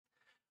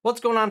What's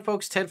going on,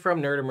 folks? Ted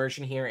from Nerd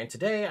Immersion here, and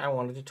today I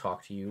wanted to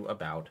talk to you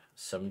about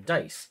some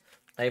dice.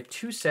 I have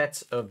two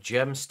sets of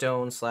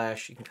Gemstone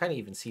slash, you can kind of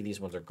even see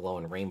these ones are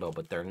glowing rainbow,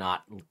 but they're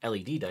not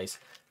LED dice.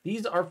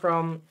 These are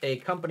from a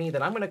company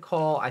that I'm going to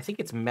call, I think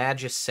it's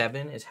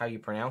Magiseven is how you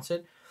pronounce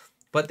it,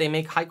 but they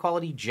make high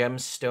quality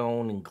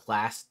gemstone and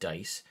glass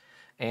dice.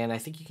 And I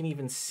think you can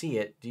even see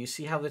it. Do you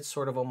see how it's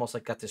sort of almost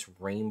like got this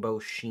rainbow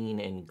sheen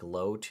and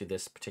glow to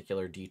this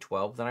particular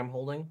D12 that I'm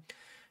holding?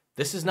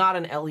 This is not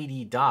an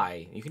LED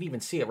die. You can even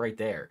see it right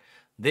there.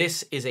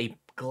 This is a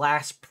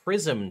glass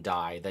prism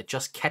die that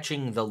just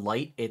catching the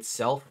light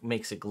itself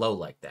makes it glow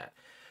like that.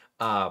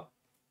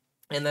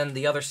 And then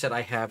the other set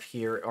I have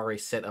here are a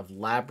set of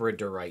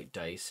Labradorite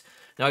dice.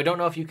 Now, I don't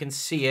know if you can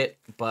see it,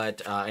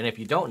 but, and if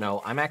you don't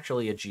know, I'm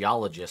actually a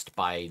geologist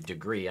by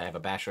degree. I have a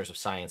bachelor's of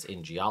science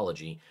in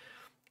geology.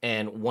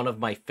 And one of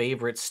my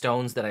favorite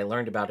stones that I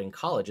learned about in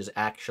college is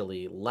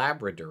actually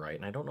Labradorite.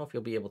 And I don't know if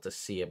you'll be able to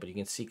see it, but you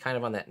can see kind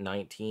of on that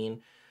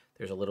 19,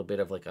 there's a little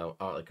bit of like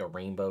a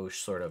rainbow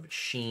sort of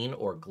sheen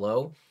or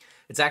glow.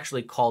 It's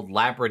actually called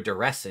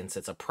labradorescence.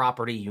 It's a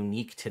property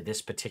unique to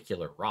this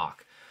particular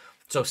rock.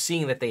 So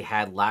seeing that they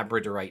had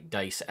Labradorite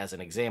dice as an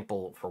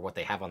example for what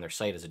they have on their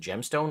site as a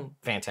gemstone,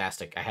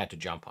 fantastic. I had to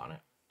jump on it.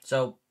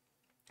 So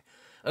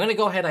I'm going to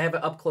go ahead. I have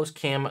an up-close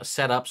cam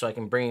set up so I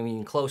can bring them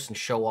in close and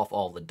show off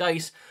all the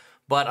dice.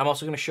 But I'm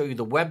also going to show you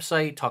the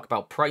website, talk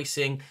about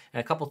pricing,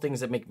 and a couple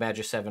things that make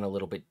Magiseven a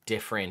little bit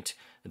different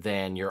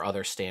than your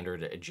other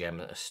standard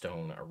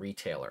gemstone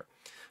retailer.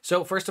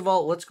 So first of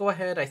all, let's go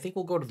ahead. I think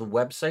we'll go to the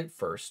website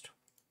first.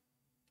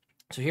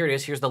 So here it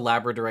is. Here's the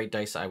Labradorite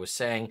dice I was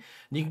saying.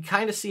 And you can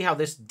kind of see how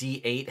this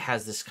D8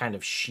 has this kind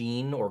of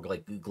sheen or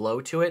like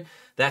glow to it.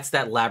 That's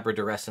that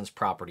labradorescence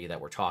property that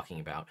we're talking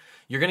about.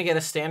 You're going to get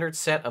a standard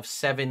set of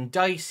 7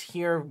 dice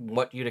here,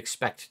 what you'd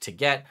expect to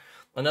get.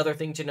 Another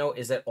thing to note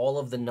is that all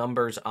of the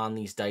numbers on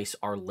these dice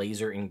are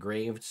laser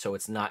engraved, so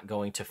it's not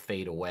going to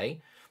fade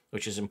away,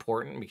 which is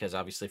important because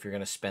obviously if you're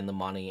going to spend the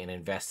money and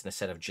invest in a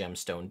set of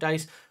gemstone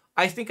dice,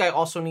 I think I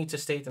also need to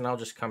state, and I'll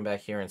just come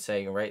back here and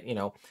say, right, you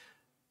know,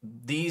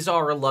 these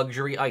are a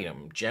luxury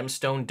item.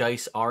 Gemstone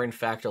dice are, in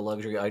fact, a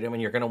luxury item,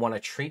 and you're going to want to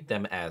treat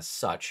them as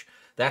such.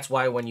 That's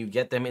why when you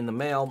get them in the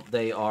mail,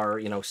 they are,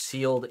 you know,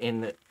 sealed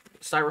in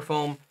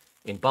styrofoam,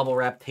 in bubble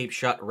wrap, taped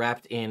shut,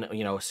 wrapped in,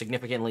 you know,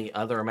 significantly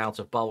other amounts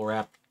of bubble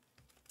wrap.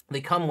 They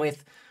come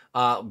with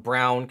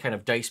brown kind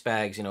of dice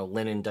bags, you know,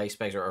 linen dice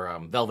bags or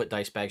velvet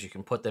dice bags you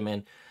can put them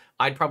in.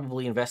 I'd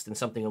probably invest in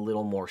something a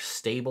little more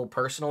stable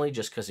personally,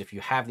 just because if you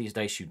have these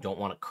dice, you don't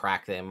want to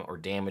crack them or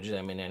damage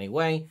them in any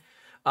way.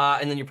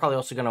 And then you're probably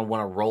also going to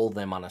want to roll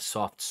them on a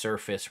soft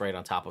surface right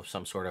on top of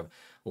some sort of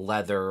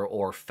leather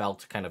or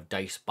felt kind of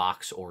dice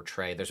box or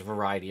tray. There's a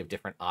variety of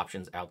different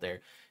options out there.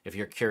 If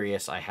you're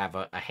curious, I have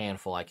a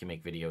handful I can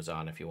make videos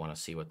on if you want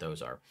to see what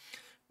those are.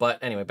 But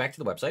anyway, back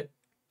to the website.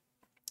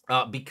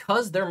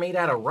 Because they're made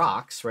out of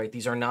rocks, right?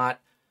 These are not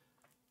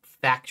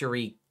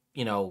factory,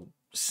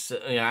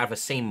 out of the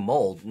same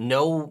mold.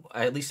 No,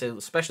 at least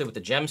especially with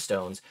the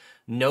gemstones,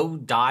 no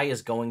die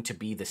is going to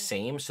be the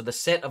same. So the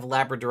set of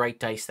Labradorite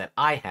dice that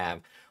I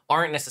have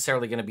aren't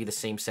necessarily going to be the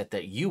same set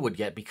that you would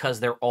get because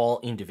they're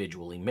all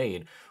individually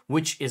made,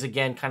 which is,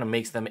 again, kind of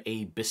makes them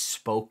a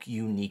bespoke,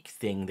 unique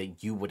thing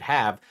that you would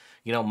have.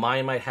 You know,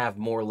 mine might have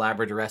more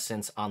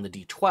labradorescence on the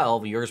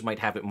D12. Yours might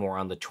have it more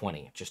on the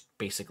 20. Just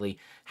basically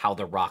how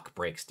the rock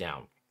breaks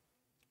down.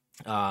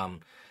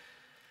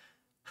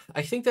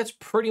 I think that's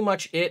pretty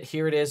much it.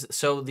 Here it is.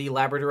 So the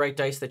Labradorite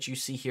dice that you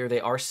see here, they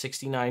are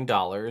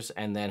 $69.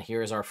 And then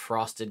here's our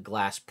frosted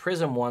glass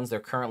prism ones. They're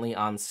currently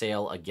on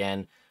sale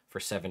again for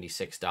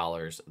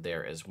 $76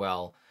 there as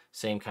well.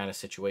 Same kind of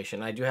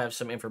situation. I do have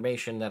some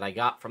information that I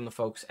got from the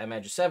folks at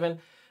Magiseven.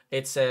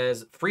 It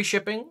says free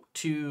shipping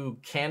to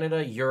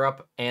Canada,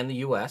 Europe, and the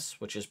US,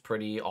 which is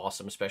pretty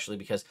awesome, especially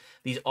because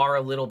these are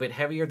a little bit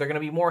heavier. They're going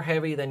to be more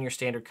heavy than your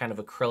standard kind of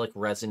acrylic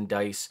resin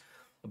dice,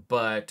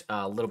 but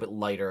a little bit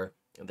lighter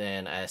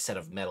than a set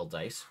of metal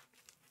dice.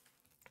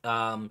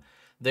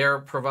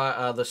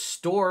 The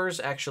stores,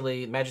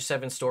 actually,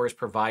 Magiseven store is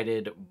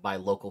provided by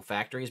local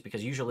factories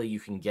because usually you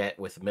can get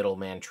with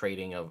middleman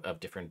trading of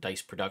different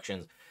dice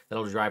productions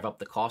that'll drive up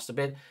the cost a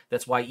bit.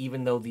 That's why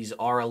even though these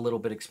are a little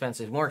bit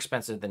expensive, more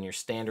expensive than your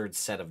standard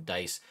set of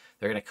dice,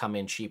 they're going to come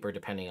in cheaper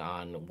depending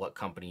on what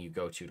company you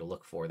go to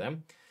look for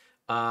them.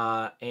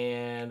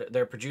 And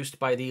they're produced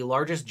by the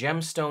largest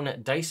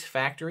gemstone dice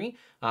factory,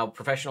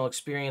 professional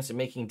experience in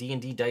making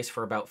D&D dice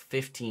for about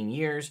 15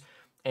 years.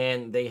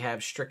 And they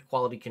have strict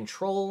quality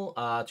control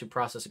to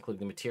process,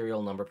 including the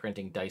material, number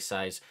printing, dice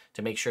size,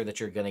 to make sure that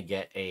you're going to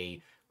get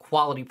a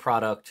quality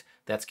product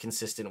that's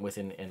consistent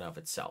within and of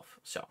itself.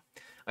 So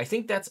I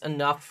think that's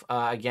enough.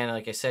 Again,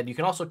 like I said, you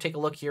can also take a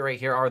look here. Right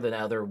here are the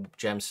other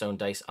gemstone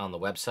dice on the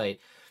website.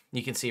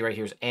 You can see right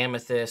here's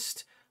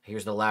amethyst.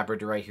 Here's the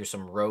Labradorite. Here's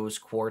some rose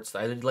quartz.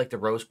 I like the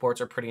rose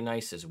quartz are pretty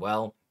nice as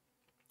well.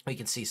 You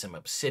can see some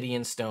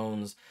obsidian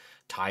stones,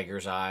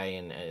 tiger's eye,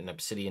 and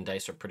obsidian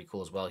dice are pretty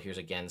cool as well. Here's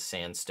again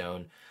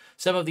sandstone.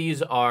 Some of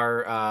these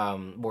are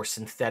more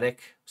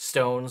synthetic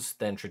stones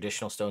than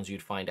traditional stones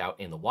you'd find out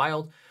in the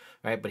wild,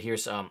 right? But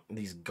here's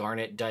these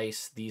garnet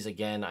dice. These,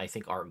 again, I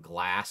think are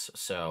glass.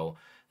 So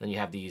then you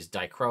have these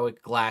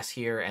dichroic glass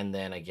here, and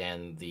then,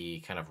 again, the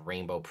kind of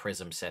rainbow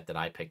prism set that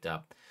I picked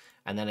up.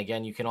 And then,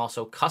 again, you can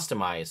also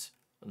customize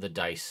the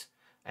dice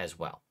as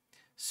well.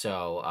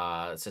 So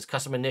it says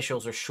custom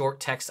initials or short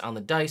text on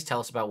the dice. Tell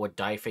us about what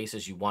die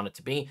faces you want it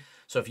to be.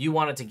 So if you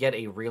wanted to get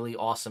a really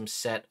awesome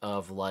set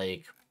of,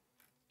 like,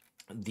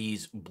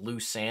 these blue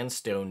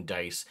sandstone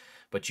dice,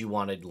 but you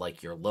wanted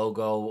like your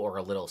logo or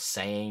a little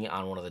saying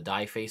on one of the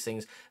die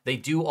facings, they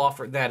do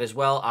offer that as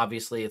well.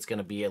 Obviously, it's going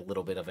to be a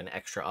little bit of an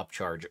extra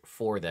upcharge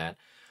for that,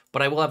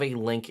 but I will have a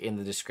link in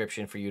the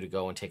description for you to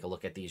go and take a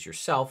look at these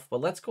yourself.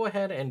 But let's go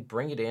ahead and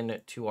bring it in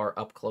to our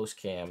up close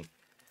cam,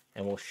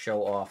 and we'll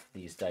show off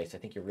these dice. I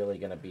think you're really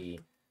going to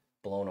be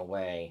blown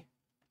away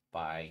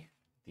by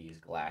these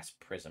glass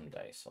prism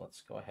dice. So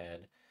let's go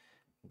ahead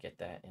and get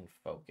that in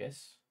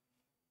focus.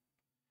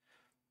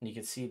 And you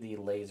can see the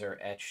laser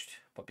etched,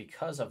 but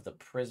because of the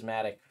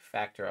prismatic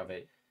factor of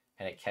it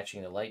and it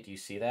catching the light, do you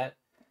see that?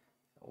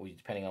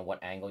 Depending on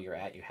what angle you're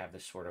at, you have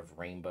this sort of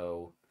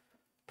rainbow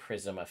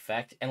prism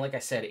effect. And like I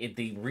said,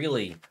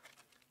 the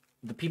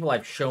people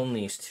I've shown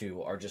these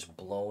to are just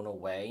blown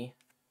away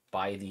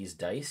by these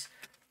dice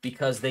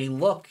because they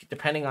look,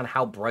 depending on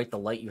how bright the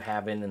light you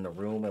have in the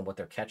room and what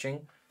they're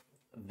catching,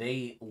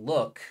 they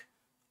look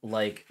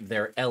like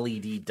they're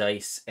LED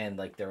dice and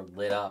like they're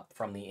lit up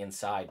from the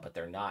inside, but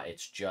they're not.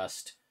 It's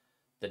just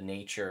the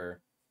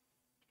nature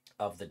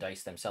of the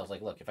dice themselves.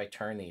 Like, look, if I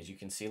turn these, you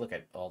can see, look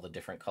at all the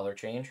different color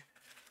change.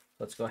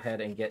 Let's go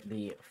ahead and get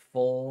the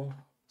full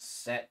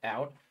set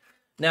out.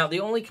 Now,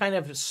 the only kind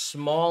of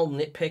small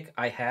nitpick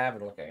I have,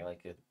 and look, I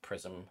like the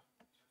prism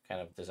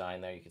kind of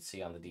design there you can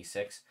see on the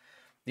D6.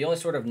 The only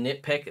sort of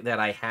nitpick that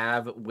I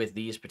have with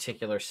these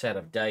particular set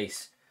of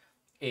dice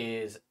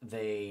is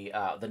the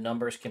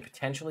numbers can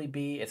potentially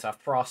be, it's a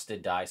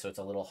frosted die, so it's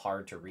a little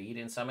hard to read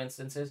in some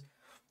instances,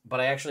 but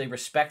I actually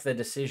respect the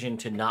decision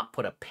to not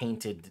put a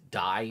painted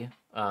die,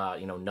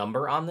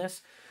 number on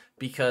this,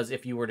 because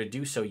if you were to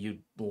do so,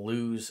 you'd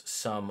lose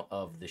some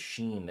of the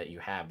sheen that you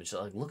have. But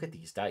like, look at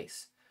these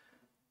dice.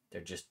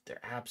 They're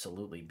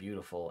absolutely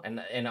beautiful.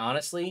 And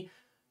honestly,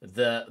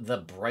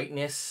 the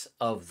brightness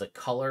of the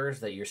colors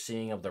that you're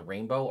seeing of the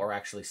rainbow are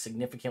actually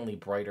significantly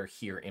brighter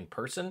here in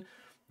person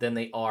than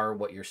they are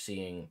what you're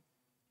seeing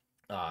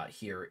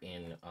here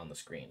on the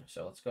screen.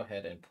 So let's go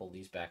ahead and pull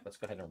these back. Let's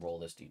go ahead and roll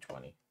this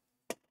D20.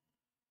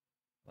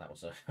 That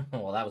was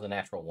that was a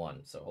natural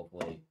 1. So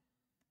hopefully,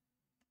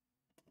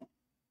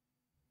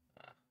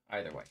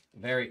 either way,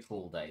 very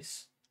cool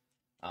dice.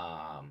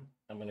 I'm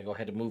going to go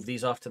ahead and move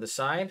these off to the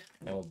side,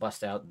 and we'll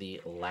bust out the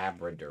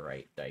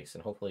Labradorite dice,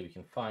 and hopefully we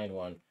can find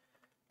one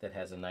that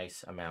has a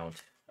nice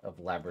amount of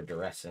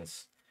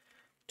labradorescence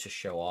to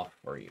show off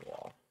for you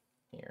all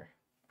here.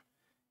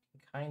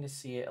 Kind of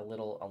see it a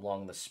little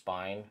along the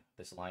spine,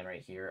 this line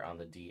right here on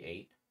the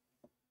D8,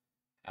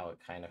 how it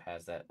kind of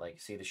has that,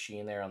 like, see the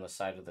sheen there on the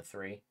side of the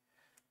 3?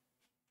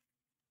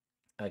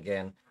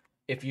 Again,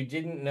 if you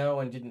didn't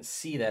know and didn't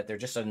see that, they're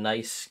just a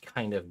nice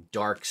kind of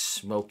dark,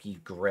 smoky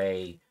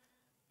gray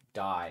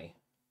die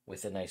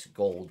with a nice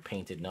gold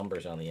painted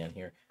numbers on the end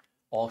here.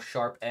 All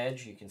sharp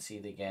edge. You can see,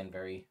 again,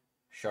 very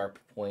sharp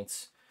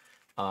points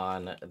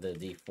on the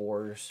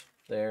D4s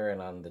there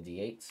and on the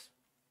D8s.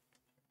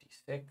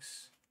 D6.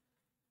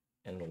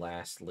 And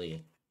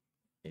lastly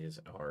is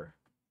our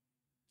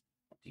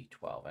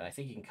D12. And I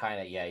think you can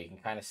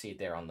kind of see it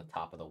there on the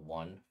top of the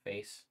 1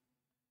 face.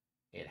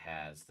 It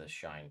has the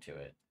shine to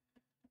it.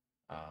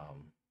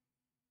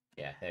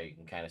 Yeah, there you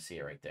can kind of see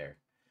it right there.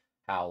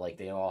 How, like,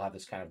 they all have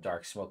this kind of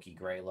dark, smoky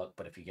gray look,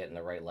 but if you get in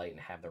the right light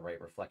and have the right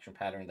reflection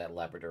pattern, that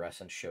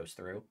labradorescence shows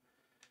through.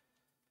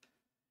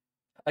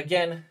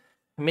 Again,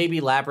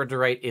 maybe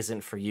Labradorite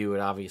isn't for you. It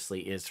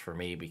obviously is for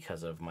me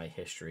because of my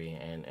history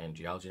and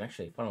geology. And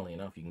actually, funnily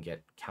enough, you can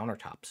get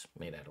countertops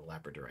made out of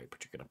Labradorite,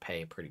 but you're going to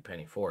pay a pretty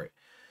penny for it.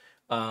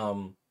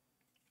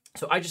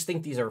 So I just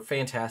think these are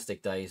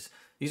fantastic dice.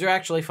 These are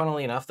actually,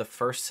 funnily enough, the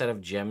first set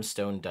of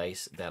gemstone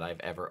dice that I've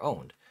ever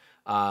owned.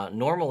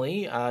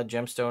 Normally,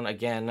 gemstone,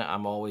 again,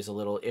 I'm always a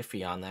little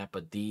iffy on that,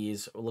 but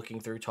these, looking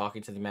through,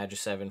 talking to the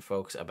Magiseven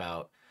folks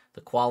about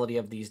the quality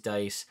of these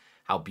dice,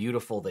 how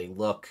beautiful they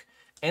look,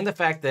 and the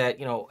fact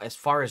that, as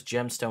far as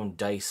gemstone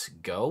dice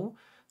go,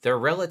 they're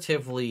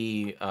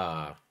relatively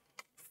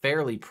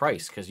fairly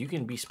priced, because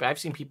I've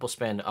seen people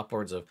spend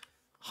upwards of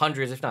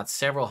hundreds, if not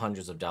several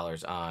hundreds of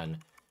dollars on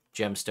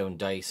gemstone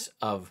dice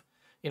of,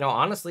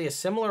 honestly, a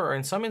similar, or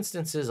in some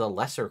instances, a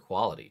lesser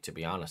quality, to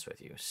be honest with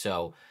you.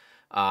 So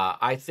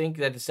I think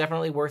that it's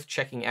definitely worth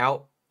checking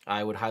out.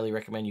 I would highly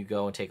recommend you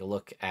go and take a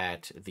look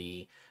at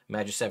the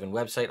Magiseven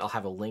website. I'll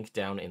have a link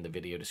down in the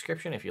video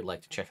description if you'd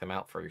like to check them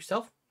out for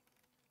yourself.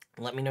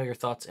 Let me know your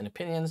thoughts and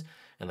opinions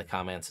in the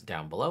comments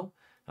down below,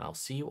 and I'll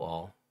see you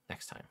all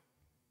next time.